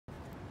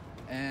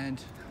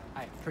and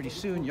pretty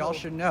soon y'all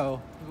should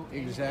know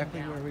exactly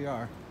where we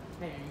are.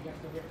 Hey, are you guys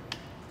still here?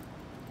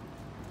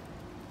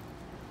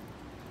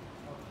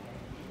 Okay,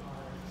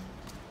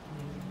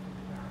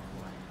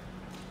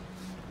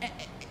 we are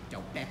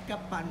Don't back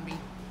up on me,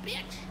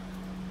 bitch.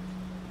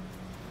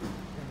 Then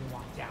we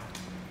walk down.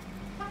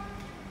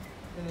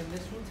 And then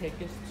this will take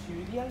us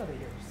to the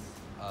elevators.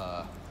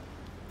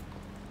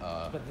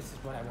 But this is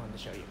what I wanted to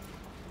show you.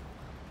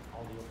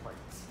 All the old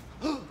parts.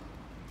 Oh.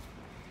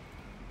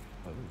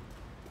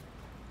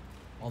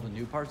 All the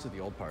new parts or the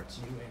old parts?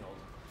 New and old.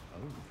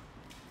 Oh.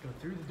 Go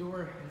through the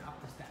door and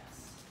up the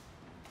steps.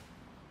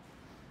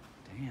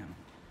 Damn.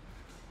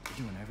 You're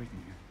doing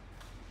everything here.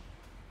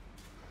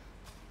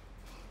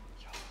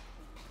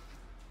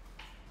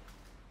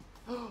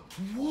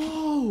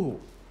 Whoa!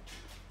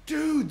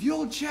 Dude, the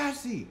old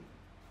chassis!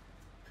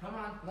 Come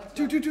on, let's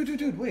go.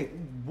 Dude, wait.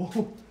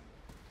 Whoa.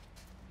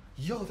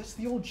 Yo, that's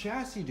the old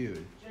chassis,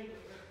 dude.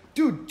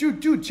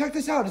 Dude, check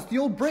this out. It's the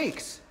old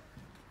brakes.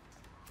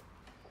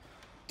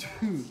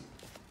 Dude,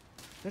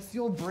 that's the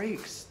old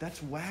brakes.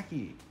 That's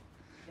wacky.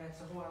 Yeah, it's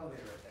a whole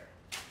elevator right there.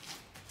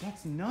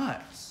 That's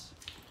nuts.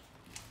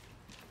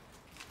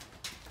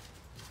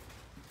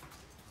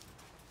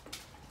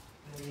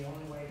 And the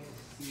only way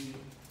to see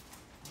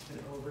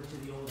over to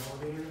the old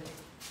elevator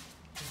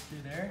is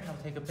through there.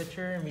 I'll take a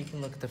picture and we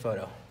can look at the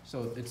photo.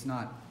 So it's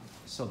not.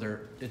 So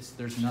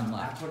there's none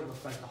left. That's what it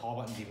looks like. The hall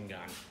button's even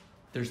gone.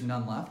 There's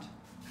none left.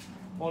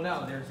 Well,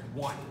 no, there's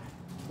one.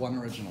 One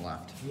original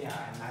left. Yeah,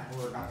 and that's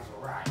where we're about to go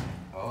right.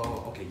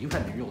 Oh, okay. You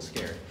had me real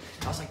scared.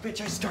 I was like, bitch,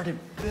 I started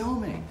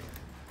filming.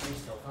 Are you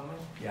still filming?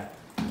 Yeah.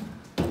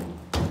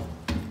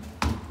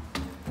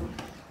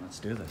 Let's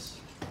do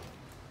this.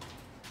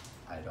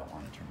 I don't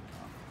want to turn it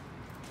on.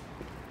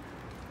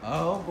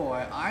 Oh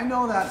boy, I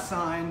know that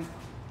sign.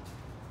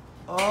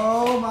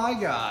 Oh my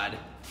God.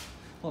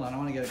 Hold on, I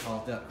want to get a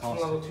call.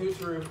 Level 2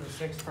 through for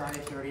 6th, Friday,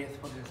 30th.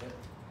 What is it?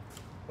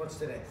 What's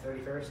today?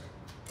 31st?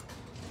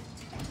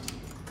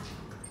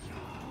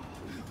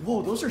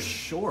 Whoa, those are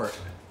short.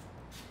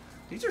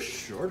 These are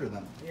shorter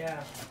than.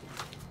 Yeah.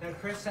 Now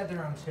Chris said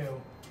they're on 2.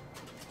 So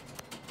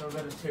we'll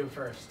go to 2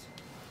 first.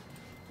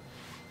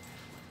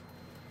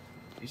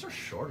 These are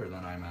shorter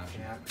than I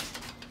imagined. Yeah.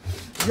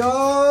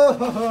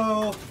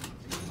 Yo!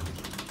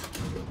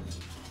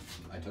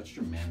 I touched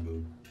your man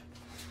boob.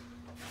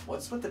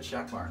 What's with the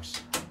check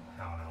marks? I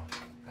don't know.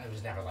 I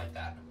was never like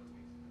that.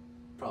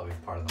 Probably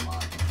part of the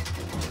mod.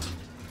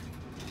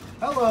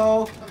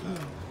 Hello!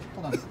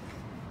 Hold on.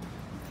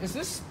 Is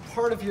this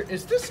part of your,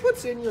 is this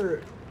what's in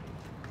your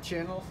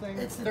channel thing?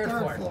 It's the Third third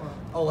floor. floor.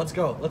 Oh, let's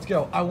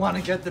go. I want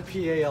to get the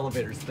PA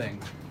elevators thing.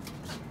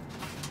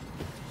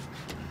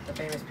 The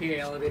famous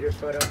PA elevators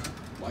photo.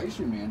 Why is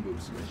your man boob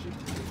squishy?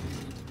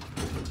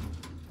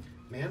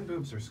 Man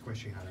boobs are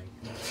squishy, honey.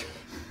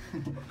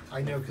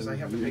 I know, because I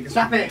have the biggest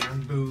Stop it!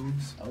 man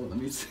boobs. Oh, let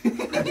me see.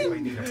 I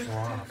need a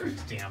bra for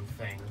these damn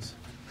things.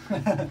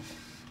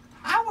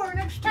 I wear an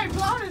extra tight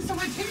blouse so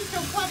my titties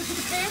don't club into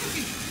the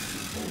cavity.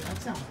 Oh,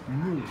 that sounds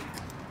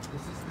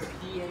This is the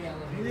PA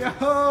elevator.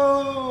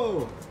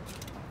 Yo!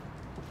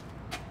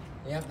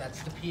 Yep,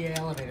 that's the PA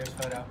elevators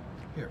photo.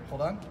 Here,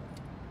 hold on.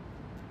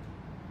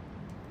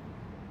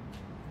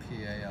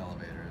 PA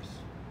elevators.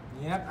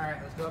 Yep,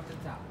 alright, let's go up to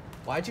the top.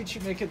 Why'd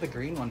you make it the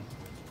green one?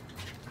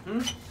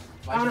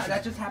 I don't know,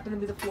 that just happened to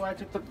be the floor I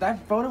took. That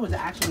photo was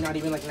actually not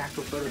even like an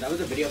actual photo. That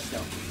was a video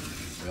still.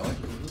 Really?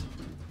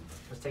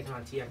 It was taken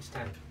on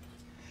TX10.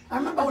 I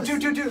remember. Oh,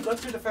 dude,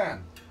 let's do the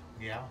fan.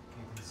 Yeah,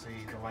 you can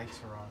see the lights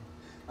are on.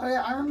 Oh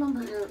yeah, I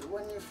remember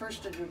when you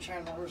first did your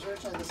channel, it was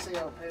originally the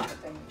COP,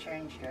 but then you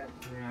changed it.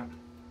 Yeah.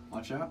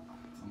 Watch out.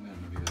 I'm gonna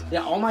review that.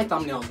 Yeah, all my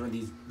thumbnails were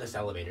this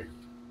elevator.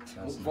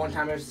 That's One nice.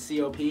 time it was the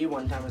COP,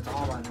 one time it was the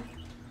hall button.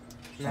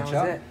 And that Watch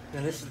was out. it.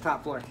 And this is the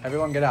top floor.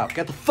 Everyone get out.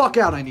 Get the fuck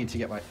out. I need to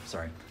get my,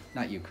 sorry.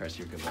 Not you, Chris.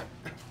 You're good boy.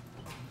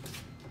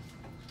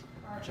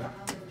 Watch out.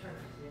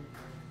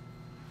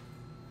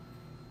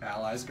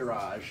 Allies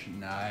Garage.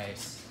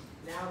 Nice.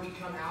 Now we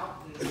come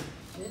out and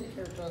The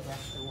indicator does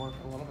actually work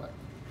a little bit.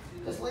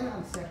 Just leave it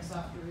on 6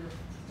 after you're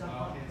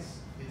done.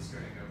 It's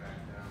going to go back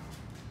down.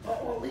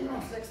 Oh, well, leave it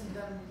on 6 and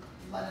then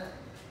let it.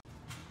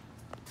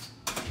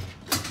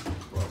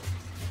 Whoa.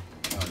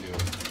 Oh,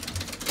 dude.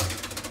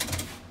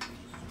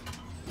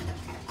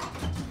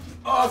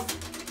 Oh!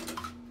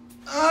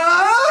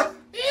 Ah!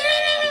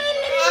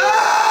 Ah!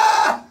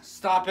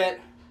 stop it.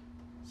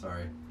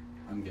 Sorry.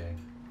 I'm gay.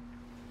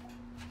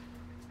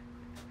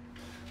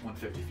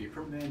 150 feet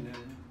per minute.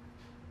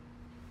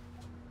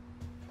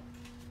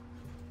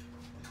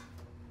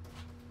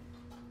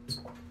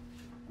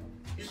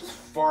 You just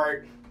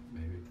fart.